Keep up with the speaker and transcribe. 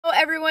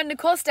everyone,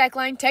 Nicole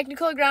Steckline,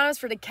 Technical Agronomist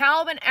for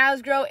DeKalb and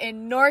Asgrow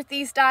in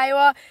Northeast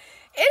Iowa.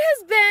 It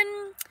has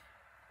been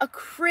a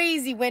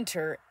crazy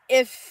winter,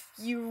 if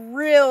you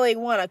really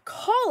want to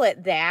call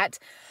it that.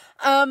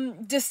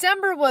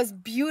 December was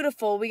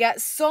beautiful. We got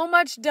so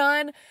much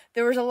done.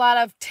 There was a lot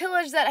of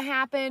tillage that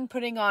happened,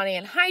 putting on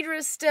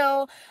anhydrous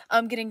still,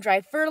 getting dry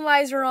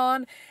fertilizer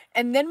on,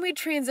 and then we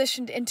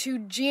transitioned into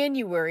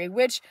January,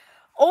 which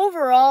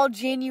overall,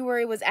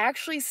 January was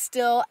actually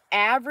still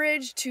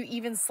average to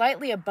even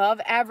slightly above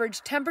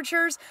average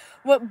temperatures.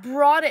 What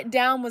brought it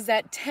down was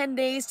that 10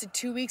 days to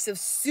 2 weeks of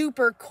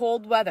super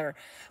cold weather.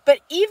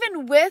 But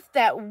even with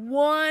that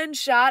one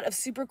shot of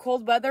super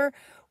cold weather,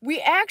 we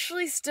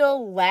actually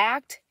still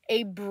lacked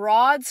a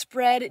broad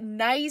spread,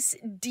 nice,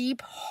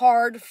 deep,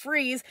 hard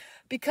freeze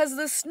because of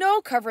the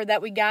snow cover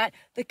that we got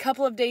the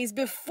couple of days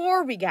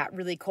before we got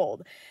really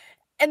cold.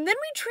 And then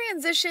we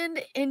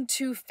transitioned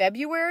into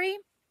February,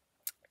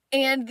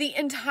 and the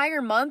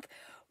entire month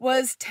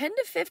was 10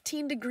 to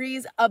 15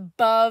 degrees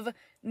above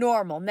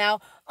normal. Now,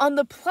 on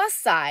the plus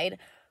side,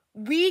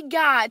 we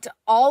got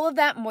all of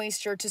that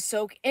moisture to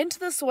soak into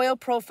the soil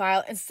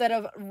profile instead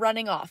of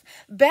running off.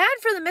 Bad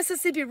for the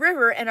Mississippi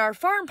River and our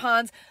farm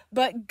ponds,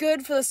 but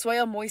good for the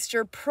soil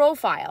moisture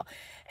profile.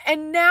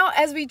 And now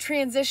as we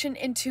transition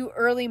into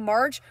early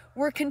March,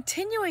 we're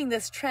continuing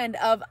this trend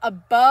of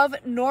above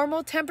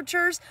normal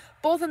temperatures,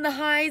 both in the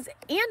highs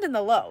and in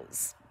the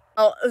lows.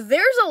 Well,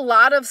 there's a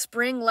lot of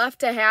spring left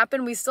to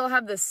happen. We still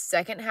have the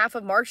second half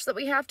of March that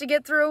we have to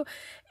get through,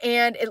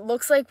 and it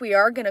looks like we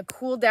are going to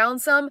cool down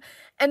some.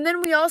 And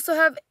then we also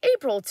have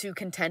April to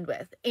contend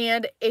with.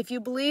 And if you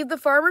believe the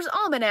Farmer's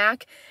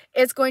Almanac,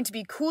 it's going to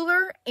be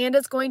cooler and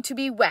it's going to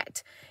be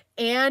wet.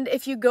 And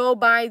if you go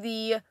by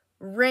the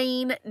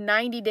rain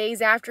 90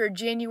 days after a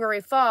January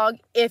fog,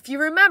 if you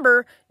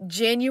remember,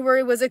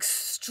 January was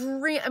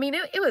extreme. I mean,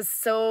 it was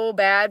so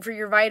bad for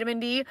your vitamin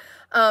D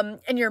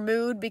and your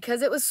mood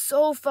because it was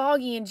so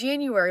foggy in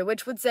January,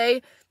 which would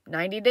say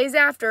 90 days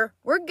after,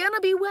 we're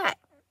gonna be wet.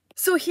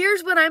 So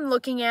here's what I'm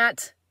looking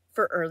at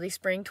for early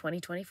spring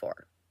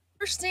 2024.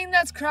 First thing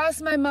that's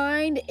crossed my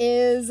mind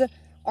is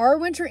our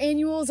winter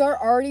annuals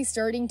are already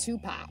starting to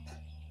pop.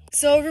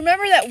 So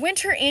remember that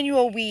winter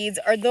annual weeds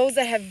are those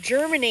that have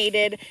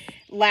germinated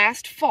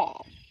last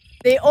fall.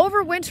 They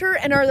overwinter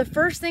and are the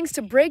first things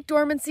to break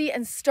dormancy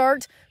and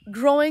start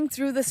growing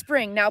through the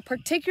spring. Now,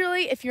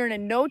 particularly if you're in a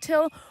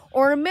no-till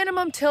or a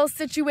minimum till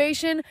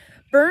situation,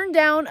 burn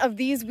down of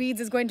these weeds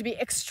is going to be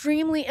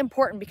extremely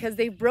important because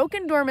they've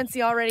broken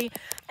dormancy already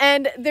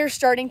and they're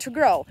starting to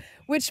grow,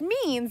 which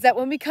means that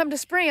when we come to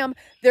spray them,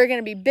 they're going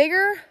to be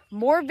bigger,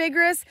 more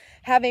vigorous,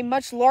 have a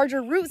much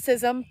larger root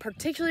system,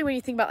 particularly when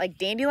you think about like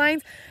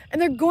dandelions, and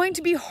they're going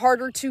to be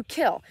harder to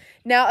kill.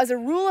 Now, as a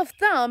rule of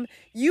thumb,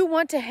 you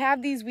want to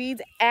have these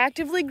weeds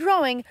actively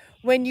growing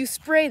when you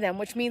spray them,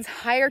 which means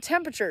higher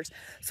temperatures.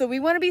 So we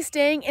want to be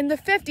staying in the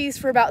 50s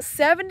for about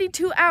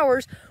 72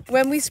 hours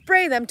when we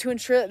spray them to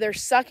ensure that they're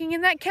sucking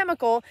in that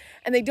chemical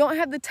and they don't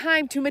have the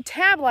time to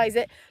metabolize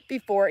it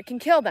before it can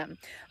kill them.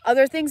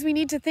 Other things we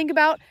need to think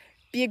about: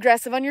 be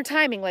aggressive on your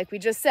timing, like we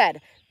just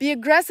said. Be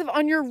aggressive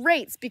on your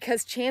rates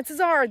because chances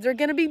are they're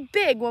going to be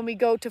big when we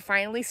go to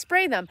finally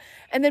spray them.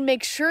 And then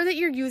make sure that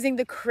you're using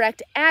the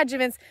correct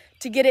adjuvants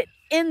to get it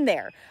in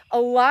there. A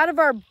lot of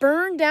our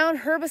burn down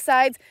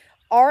herbicides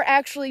are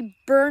actually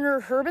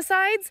burner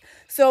herbicides,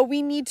 so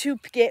we need to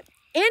get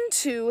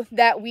into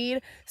that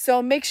weed.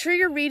 So make sure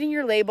you're reading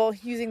your label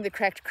using the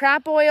correct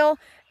crop oil,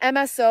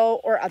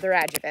 MSO, or other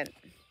adjuvant.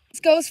 This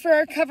goes for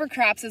our cover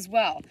crops as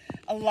well.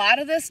 A lot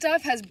of this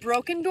stuff has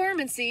broken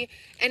dormancy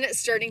and it's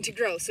starting to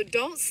grow. So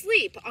don't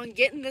sleep on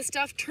getting this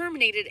stuff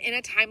terminated in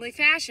a timely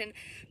fashion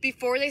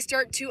before they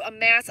start to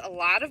amass a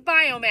lot of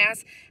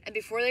biomass and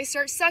before they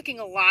start sucking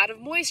a lot of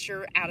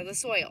moisture out of the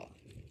soil.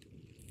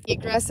 Be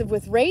aggressive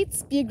with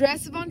rates, be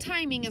aggressive on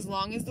timing as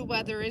long as the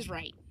weather is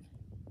right.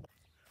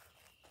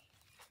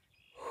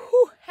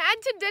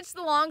 Had to ditch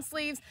the long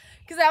sleeves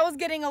because that was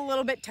getting a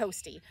little bit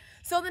toasty.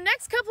 So the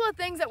next couple of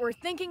things that we're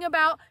thinking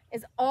about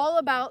is all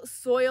about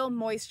soil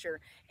moisture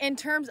in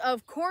terms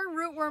of corn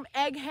rootworm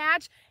egg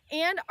hatch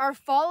and our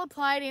fall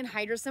applied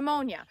anhydrous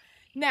ammonia.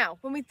 Now,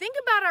 when we think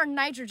about our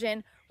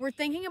nitrogen, we're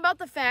thinking about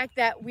the fact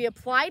that we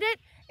applied it,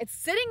 it's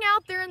sitting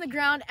out there in the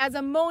ground as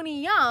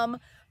ammonium,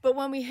 but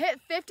when we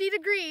hit 50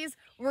 degrees,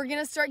 we're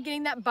gonna start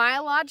getting that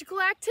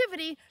biological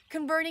activity,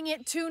 converting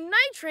it to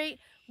nitrate,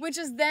 which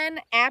is then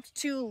apt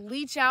to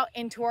leach out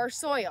into our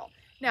soil.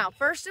 Now,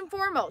 first and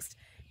foremost,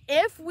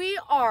 if we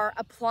are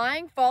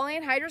applying fall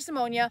anhydrous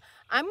ammonia,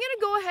 I'm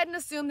gonna go ahead and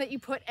assume that you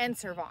put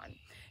N-Serve on.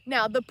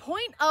 Now, the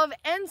point of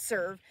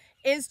N-Serve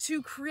is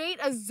to create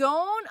a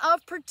zone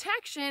of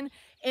protection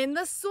in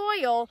the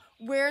soil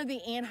where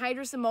the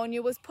anhydrous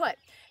ammonia was put.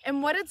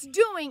 And what it's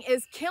doing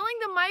is killing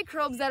the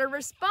microbes that are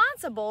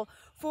responsible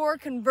for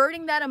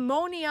converting that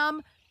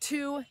ammonium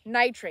to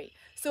nitrate.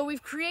 So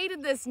we've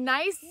created this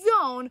nice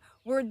zone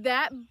where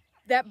that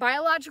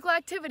biological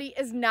activity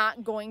is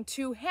not going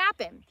to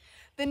happen.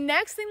 The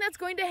next thing that's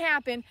going to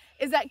happen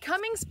is that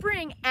coming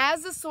spring,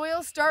 as the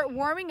soils start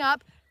warming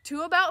up,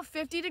 to about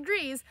 50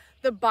 degrees,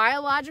 the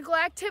biological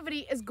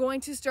activity is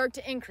going to start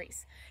to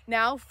increase.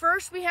 Now,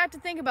 first we have to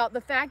think about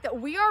the fact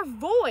that we are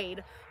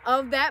void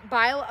of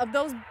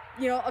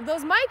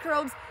those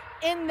microbes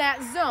in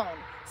that zone.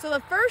 So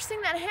the first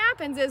thing that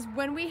happens is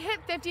when we hit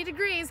 50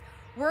 degrees,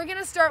 we're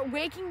gonna start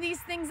waking these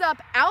things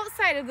up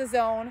outside of the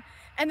zone,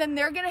 and then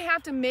they're gonna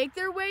have to make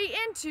their way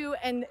into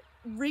and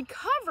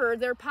recover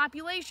their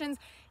populations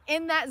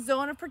in that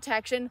zone of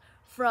protection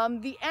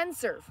from the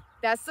N-serve.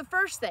 That's the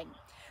first thing.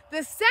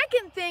 The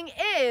second thing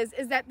is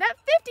that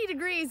 50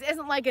 degrees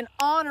isn't like an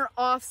on or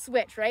off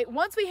switch, right?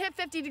 Once we hit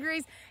 50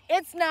 degrees,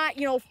 it's not,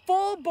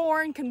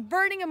 full-born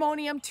converting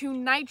ammonium to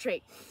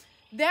nitrate.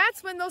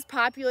 That's when those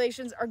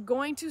populations are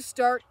going to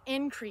start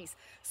increase.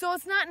 So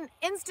it's not an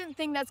instant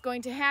thing that's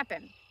going to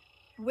happen.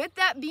 With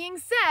that being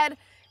said,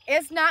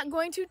 it's not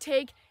going to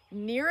take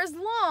near as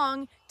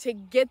long to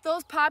get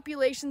those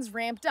populations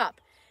ramped up.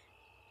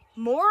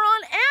 More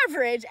on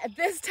average, at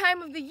this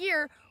time of the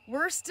year,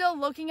 we're still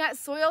looking at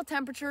soil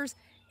temperatures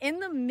in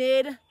the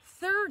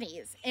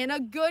mid-30s in a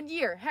good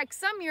year. Heck,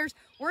 some years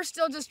we're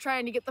still just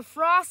trying to get the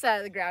frost out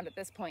of the ground at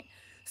this point.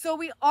 So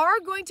we are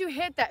going to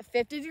hit that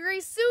 50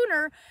 degrees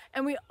sooner,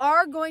 and we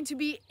are going to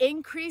be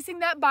increasing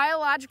that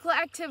biological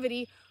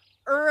activity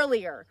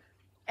earlier.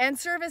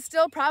 N-serve is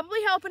still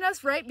probably helping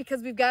us, right?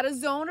 Because we've got a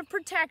zone of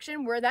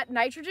protection where that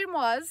nitrogen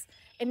was.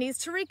 It needs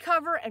to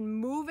recover and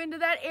move into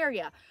that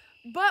area.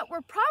 But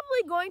we're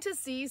probably going to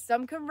see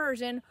some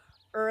conversion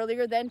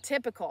earlier than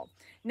typical.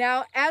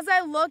 Now, as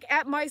I look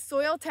at my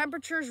soil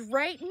temperatures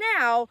right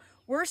now,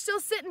 we're still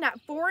sitting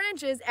at 4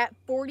 inches at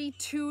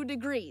 42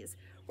 degrees.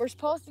 We're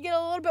supposed to get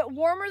a little bit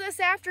warmer this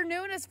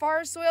afternoon as far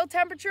as soil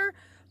temperature,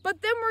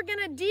 but then we're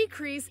gonna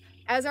decrease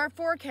as our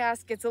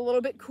forecast gets a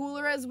little bit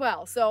cooler as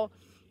well. So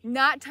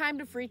not time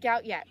to freak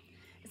out yet.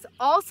 It's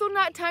also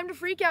not time to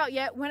freak out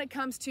yet when it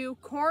comes to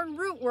corn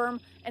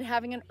rootworm and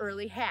having an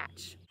early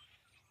hatch.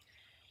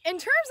 In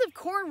terms of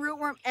corn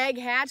rootworm egg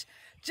hatch,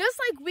 just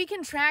like we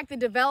can track the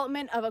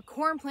development of a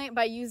corn plant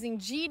by using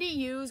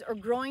GDUs or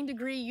growing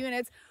degree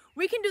units,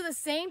 we can do the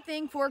same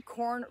thing for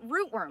corn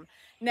rootworm.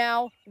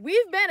 Now,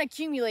 we've been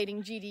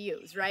accumulating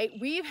GDUs, right?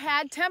 We've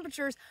had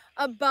temperatures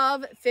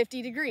above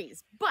 50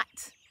 degrees,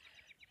 but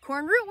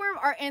corn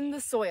rootworm are in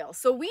the soil,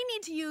 so we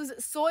need to use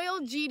soil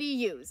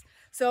GDUs.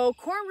 So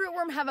corn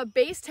rootworm have a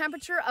base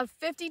temperature of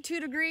 52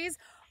 degrees.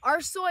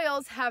 Our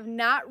soils have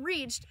not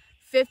reached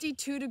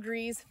 52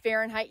 degrees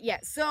Fahrenheit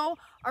yet. So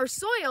our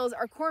soils,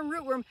 our corn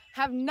rootworm,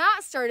 have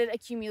not started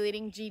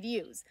accumulating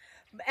GDUs.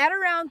 At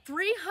around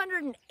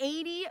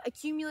 380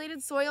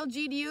 accumulated soil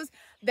GDUs,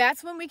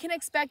 that's when we can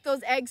expect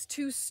those eggs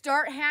to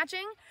start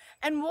hatching.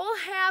 And we'll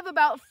have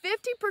about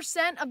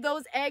 50% of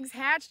those eggs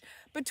hatched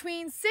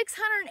between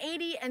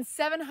 680 and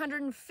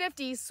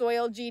 750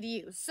 soil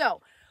GDUs.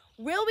 So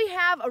will we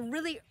have a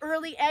really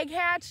early egg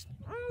hatch?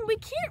 We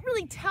can't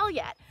really tell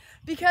yet,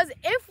 because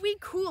if we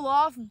cool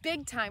off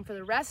big time for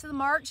the rest of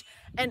March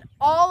and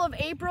all of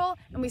April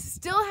and we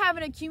still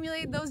haven't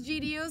accumulated those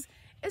GDUs,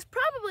 it's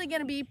probably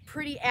going to be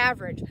pretty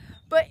average.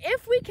 But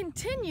if we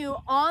continue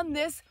on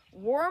this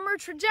warmer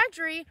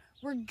trajectory,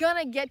 we're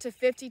gonna get to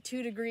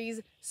 52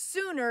 degrees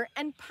sooner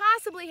and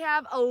possibly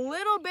have a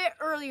little bit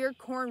earlier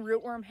corn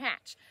rootworm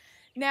hatch.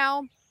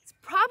 Now, it's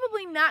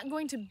probably not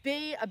going to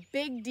be a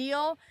big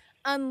deal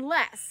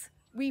unless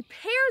we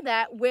pair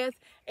that with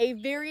a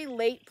very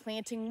late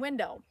planting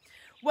window.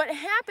 What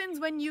happens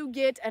when you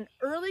get an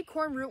early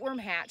corn rootworm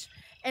hatch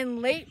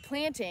and late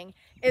planting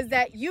is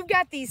that you've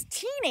got these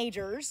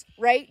teenagers,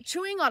 right,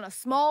 chewing on a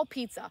small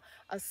pizza,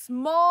 a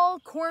small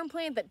corn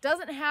plant that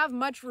doesn't have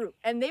much root,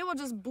 and they will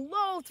just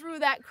blow through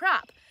that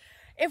crop.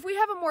 If we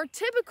have a more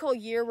typical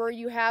year where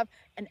you have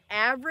an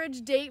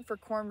average date for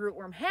corn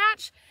rootworm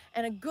hatch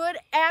and a good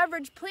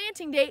average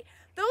planting date,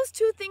 those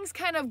two things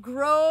kind of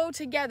grow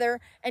together,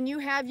 and you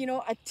have,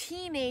 a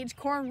teenage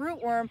corn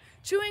rootworm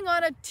chewing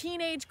on a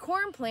teenage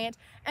corn plant,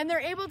 and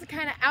they're able to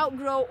kind of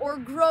outgrow or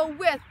grow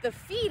with the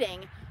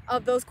feeding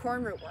of those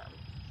corn rootworm.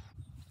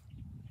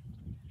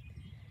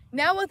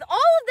 Now, with all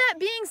of that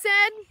being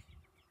said,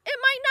 it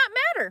might not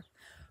matter.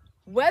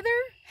 Weather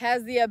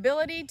has the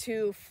ability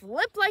to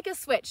flip like a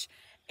switch,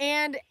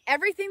 and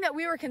everything that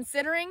we were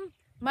considering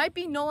might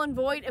be null and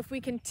void if we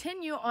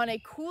continue on a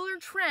cooler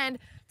trend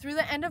through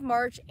the end of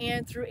March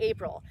and through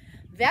April.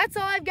 That's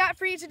all I've got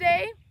for you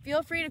today.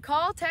 Feel free to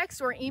call,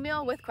 text, or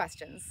email with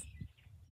questions.